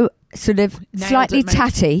 You know, sort of Nailed slightly it, mate.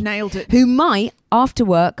 tatty. Nailed it. Who might, after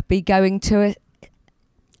work, be going to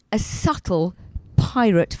a subtle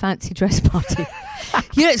pirate fancy dress party.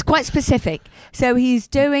 You know, it's quite specific. So he's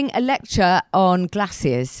doing a lecture on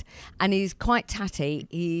glaciers and he's quite tatty.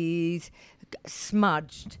 He's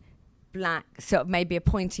smudged black, sort of maybe a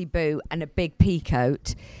pointy boo and a big pea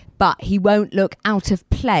coat, but he won't look out of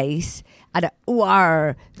place at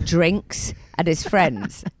drinks at his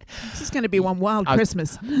friends. This is going to be one wild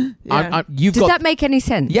Christmas. Does that make any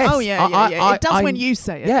sense? Yes. Oh, yeah. It does when you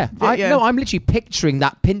say it. Yeah. But, No, I'm literally picturing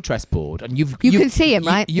that Pinterest board, and you can see him,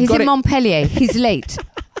 right? He's in Montpellier. He's late.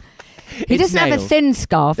 He doesn't have a thin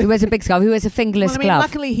scarf. He wears a big scarf. He wears a fingerless glove.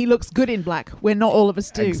 Luckily he looks good in black, where not all of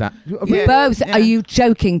us do. Exactly. Yeah. Both. Yeah. Are you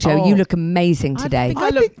joking, Joe? Oh. You look amazing today.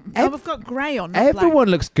 I think I've got grey on. not Everyone black.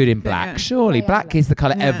 looks good in black. Yeah. Surely, black is the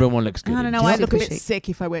colour Yeah. everyone looks good I don't in. know. Do I you look a think bit we should- sick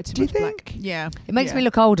if I wear too much black. Yeah. It makes Yeah. me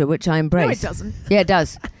look older, which I embrace. No, it doesn't. Yeah, it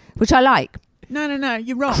does. Which I like. No.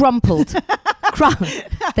 You're wrong. Crumpled.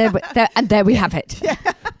 And there we have it.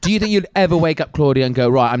 Do you think you'd ever wake up, Claudia, and go,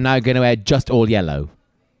 right, I'm now going to wear just all yellow?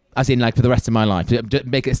 As in, like, for the rest of my life. Just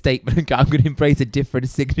make a statement and go, I'm going to embrace a different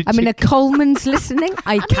signature. I mean, a Coleman's listening.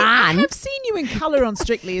 I can. I have seen you in colour on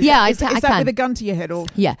Strictly. Is Yeah, that, I is that can. with a gun to your head or?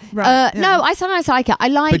 Yeah. Right, No, I sometimes like it. I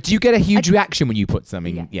like. But do you get a huge reaction when you put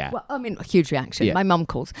something? Yeah. Well, I mean, a huge reaction. Yeah. My mum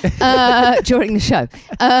calls during the show,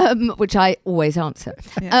 which I always answer.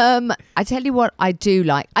 Yeah. I tell you what I do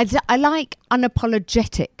like. I like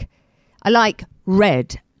unapologetic. I like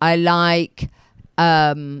red. I like,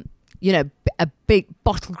 a big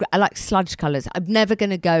bottle. I like sludge colours. I'm never going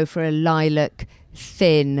to go for a lilac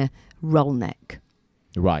thin roll neck.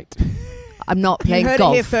 Right. I'm not playing You heard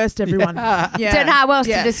golf. it here first, everyone. Yeah. Don't know how else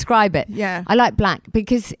Yeah. to describe it. Yeah. I like black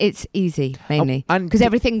because it's easy, mainly. and Because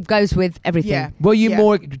everything goes with everything. Yeah. Were you Yeah.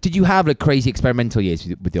 more? Did you have like crazy experimental years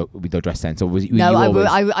with your dress sense, or was it? No, you I always...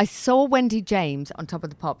 I saw Wendy James on Top of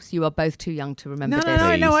the Pops. You are both too young to remember No,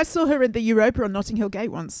 this. no. I saw her at the Europa on Notting Hill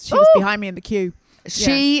Gate once. She was behind me in the queue.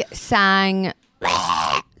 She sang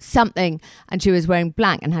something and she was wearing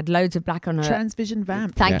black and had loads of black on her. Transvision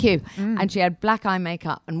Vamp. Thank Yeah. you. And she had black eye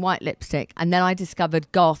makeup and white lipstick. And then I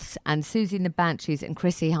discovered Goths and Susie and the Banshees and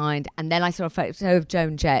Chrissy Hind. And then I saw a photo of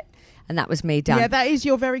Joan Jett. And that was me done. Yeah, that is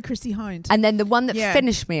your very Chrissy Hind. And then the one that Yeah.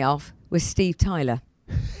 finished me off was Steve Tyler.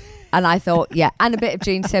 And I thought, and a bit of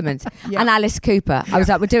Gene Simmons and Alice Cooper. I was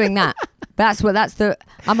like, we're doing that.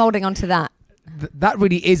 I'm holding on to that. That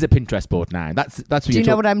really is a Pinterest board now. That's what Do you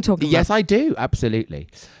know what I'm talking about? Yes, I do. Absolutely.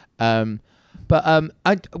 What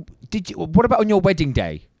about on your wedding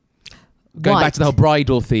day? Going white. back to the whole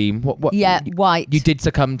bridal theme. What? Yeah, white. You did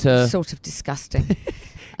succumb to. Sort of disgusting.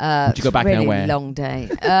 Did you go back really nowhere? Long day.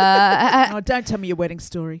 Oh, don't tell me your wedding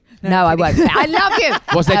story. No, I won't. I love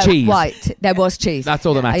you. Was there cheese? White. There was cheese. That's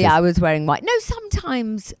all that matters. Yeah, I was wearing white. No,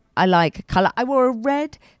 sometimes I like colour. I wore a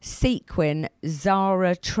red sequin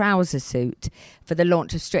Zara trouser suit for the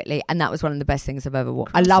launch of Strictly, and that was one of the best things I've ever worn.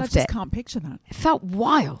 I loved I it. just can't picture that. It felt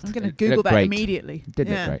wild. I'm going to It Google looked that great. immediately. It did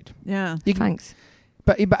look great. Yeah. Thanks.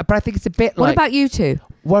 But I think it's a bit What like. about you two?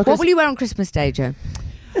 What What will you wear on Christmas Day, Joe?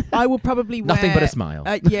 I will probably wear... Nothing but a smile.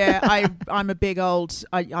 I'm a big old...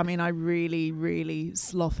 I mean, I really, really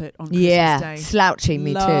sloth it on Christmas Yeah, Day. slouchy,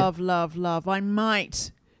 me too. Love. I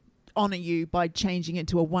might honour you by changing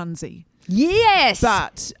into a onesie. Yes!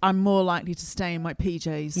 But I'm more likely to stay in my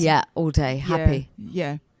PJs. Yeah, all day. Happy.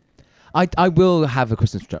 Yeah. I will have a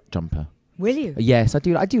Christmas jumper. Will you? Yes, I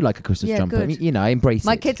do. I do like a Christmas Yeah, jumper. good. I mean, you know, I embrace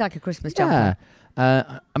My it. kids like a Christmas Yeah. jumper.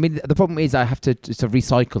 I mean, the problem is I have to sort of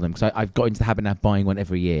recycle them because I've got into the habit of buying one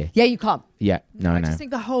every year. Yeah, you can't. Yeah, no, I no. just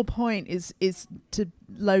think the whole point is to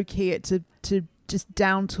low key it, to just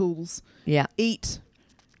down tools. Yeah. Eat,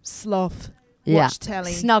 sloth, Yeah. watch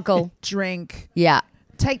telly, Snuggle. drink, Yeah.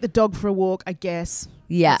 take the dog for a walk, I guess.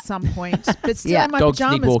 Yeah. At some point. But still Yeah. in my Dogs need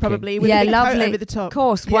pajamas walking. probably with Yeah, a big lovely. coat over the top. Of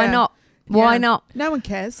course, why Yeah. not? Why Yeah. not? No one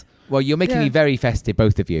cares. Well, you're making Yeah. me very festive,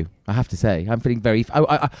 both of you. I have to say, I'm feeling very.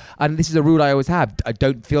 And this is a rule I always have. I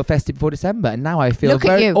don't feel festive before December, and now I feel Look at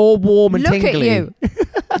very you. all warm and Look tingly. at you.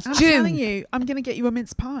 It's I'm June. telling you, I'm going to get you a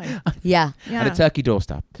mince pie. Yeah. Yeah. And a turkey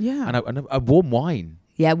doorstep. Yeah. And a warm wine.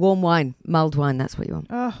 Yeah, warm wine. Mulled wine, that's what you want.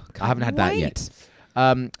 Oh, I haven't had that yet. wait.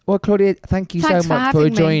 Well, Claudia, thank you Thanks so for much for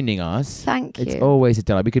having me. joining us. Thank It's you. always a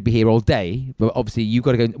delight. We could be here all day, but obviously you've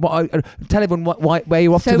got to go. Tell everyone where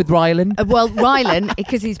you're off to with Rylan. Well, Rylan,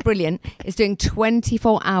 because he's brilliant, is doing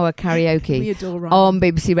 24-hour karaoke We adore Rylan. on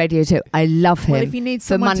BBC Radio 2. I love him Well, if you need for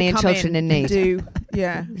someone money to and come children in in, need. do.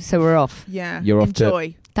 Yeah. So we're off. Yeah. You're off to-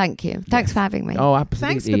 Enjoy. Thank you. Thanks for having me. Oh,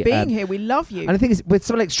 absolutely. Thanks for being here. We love you. And the thing is, with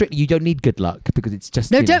something like Strictly, you don't need good luck because it's just.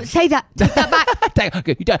 No, you know- don't say that. Take that back.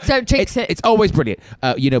 Okay, you don't. Don't jinx it. It's always brilliant.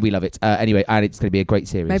 You know we love it. Anyway, and it's going to be a great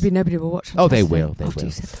series. Maybe nobody will watch. Oh, they Saturday will. They after will.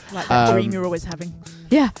 you said that. Like that Um, dream you're always having.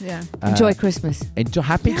 Yeah. Yeah. Enjoy Christmas. Enjoy.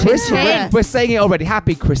 Happy Yeah. Christmas. Yeah. We're saying it already.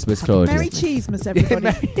 Happy Christmas, Claudia. Merry Cheesemas,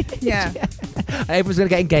 everybody. Yeah. Everyone's going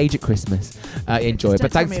to get engaged at Christmas. Enjoy. Just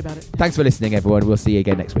But don't tell thanks, me about it. thanks for listening, everyone. We'll see you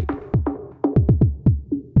again next week.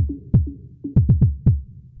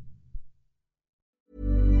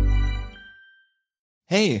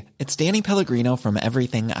 Hey, it's Danny Pellegrino from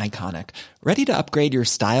Everything Iconic. Ready to upgrade your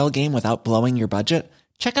style game without blowing your budget?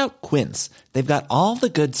 Check out Quince. They've got all the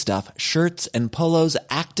good stuff, shirts and polos,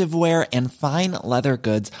 activewear, and fine leather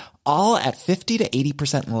goods, all at 50 to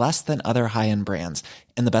 80% less than other high-end brands.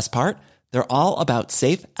 And the best part? They're all about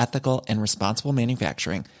safe, ethical, and responsible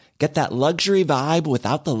manufacturing. Get that luxury vibe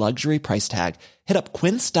without the luxury price tag. Hit up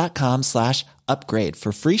quince.com/upgrade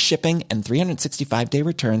for free shipping and 365-day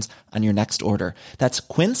returns on your next order. That's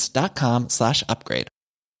quince.com/upgrade.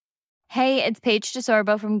 Hey, it's Paige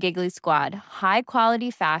DeSorbo from Giggly Squad. High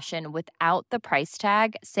quality fashion without the price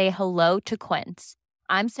tag. Say hello to Quince.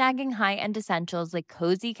 I'm snagging high-end essentials like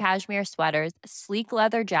cozy cashmere sweaters, sleek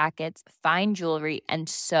leather jackets, fine jewelry, and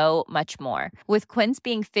so much more. With Quince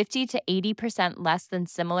being 50 to 80% less than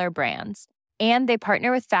similar brands. And they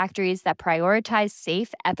partner with factories that prioritize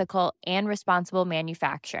safe, ethical, and responsible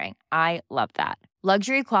manufacturing. I love that.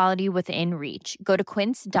 Luxury quality within reach. Go to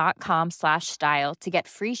quince.com/style to get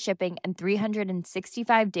free shipping and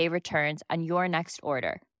 365-day returns on your next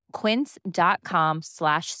order.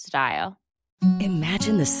 Quince.com/style.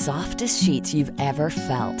 Imagine the softest sheets you've ever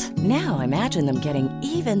felt. Now imagine them getting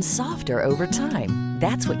even softer over time.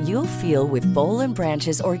 That's what you'll feel with Boll &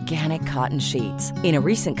 Branch's organic cotton sheets. In a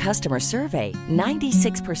recent customer survey,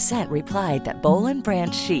 96% replied that Boll &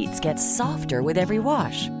 Branch sheets get softer with every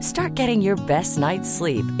wash. Start getting your best night's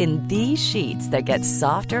sleep in these sheets that get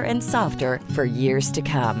softer and softer for years to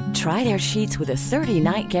come. Try their sheets with a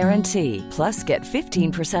 30-night guarantee. Plus, get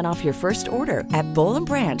 15% off your first order at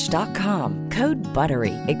bollandbranch.com. Code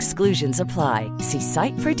BUTTERY. Exclusions apply. See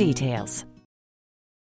site for details.